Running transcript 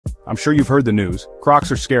I'm sure you've heard the news.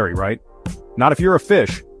 Crocs are scary, right? Not if you're a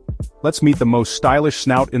fish. Let's meet the most stylish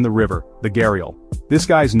snout in the river, the Gharial. This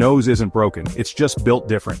guy's nose isn't broken, it's just built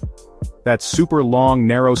different. That super long,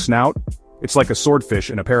 narrow snout? It's like a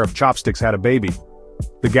swordfish and a pair of chopsticks had a baby.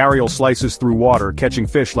 The Gharial slices through water, catching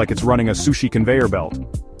fish like it's running a sushi conveyor belt.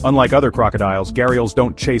 Unlike other crocodiles, Gharials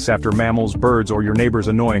don't chase after mammals, birds, or your neighbor's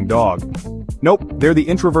annoying dog. Nope, they're the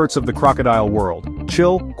introverts of the crocodile world.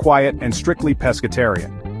 Chill, quiet, and strictly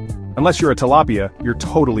pescatarian. Unless you're a tilapia, you're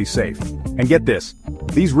totally safe. And get this,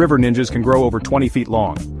 these river ninjas can grow over 20 feet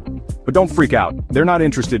long. But don't freak out, they're not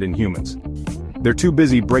interested in humans. They're too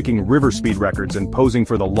busy breaking river speed records and posing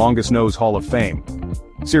for the longest nose Hall of Fame.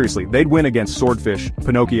 Seriously, they'd win against swordfish,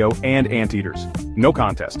 Pinocchio, and anteaters. No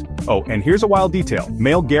contest. Oh, and here's a wild detail.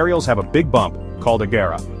 Male Gharials have a big bump, called a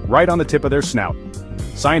gara, right on the tip of their snout.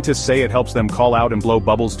 Scientists say it helps them call out and blow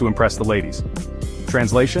bubbles to impress the ladies.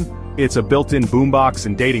 Translation? It's a built-in boombox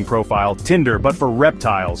and dating profile, Tinder, but for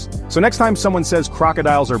reptiles. So next time someone says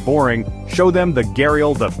crocodiles are boring, show them the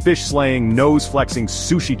Gharial, the fish-slaying, nose-flexing,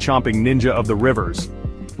 sushi-chomping ninja of the rivers.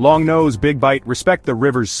 Long nose, big bite, respect the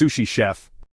river's sushi chef.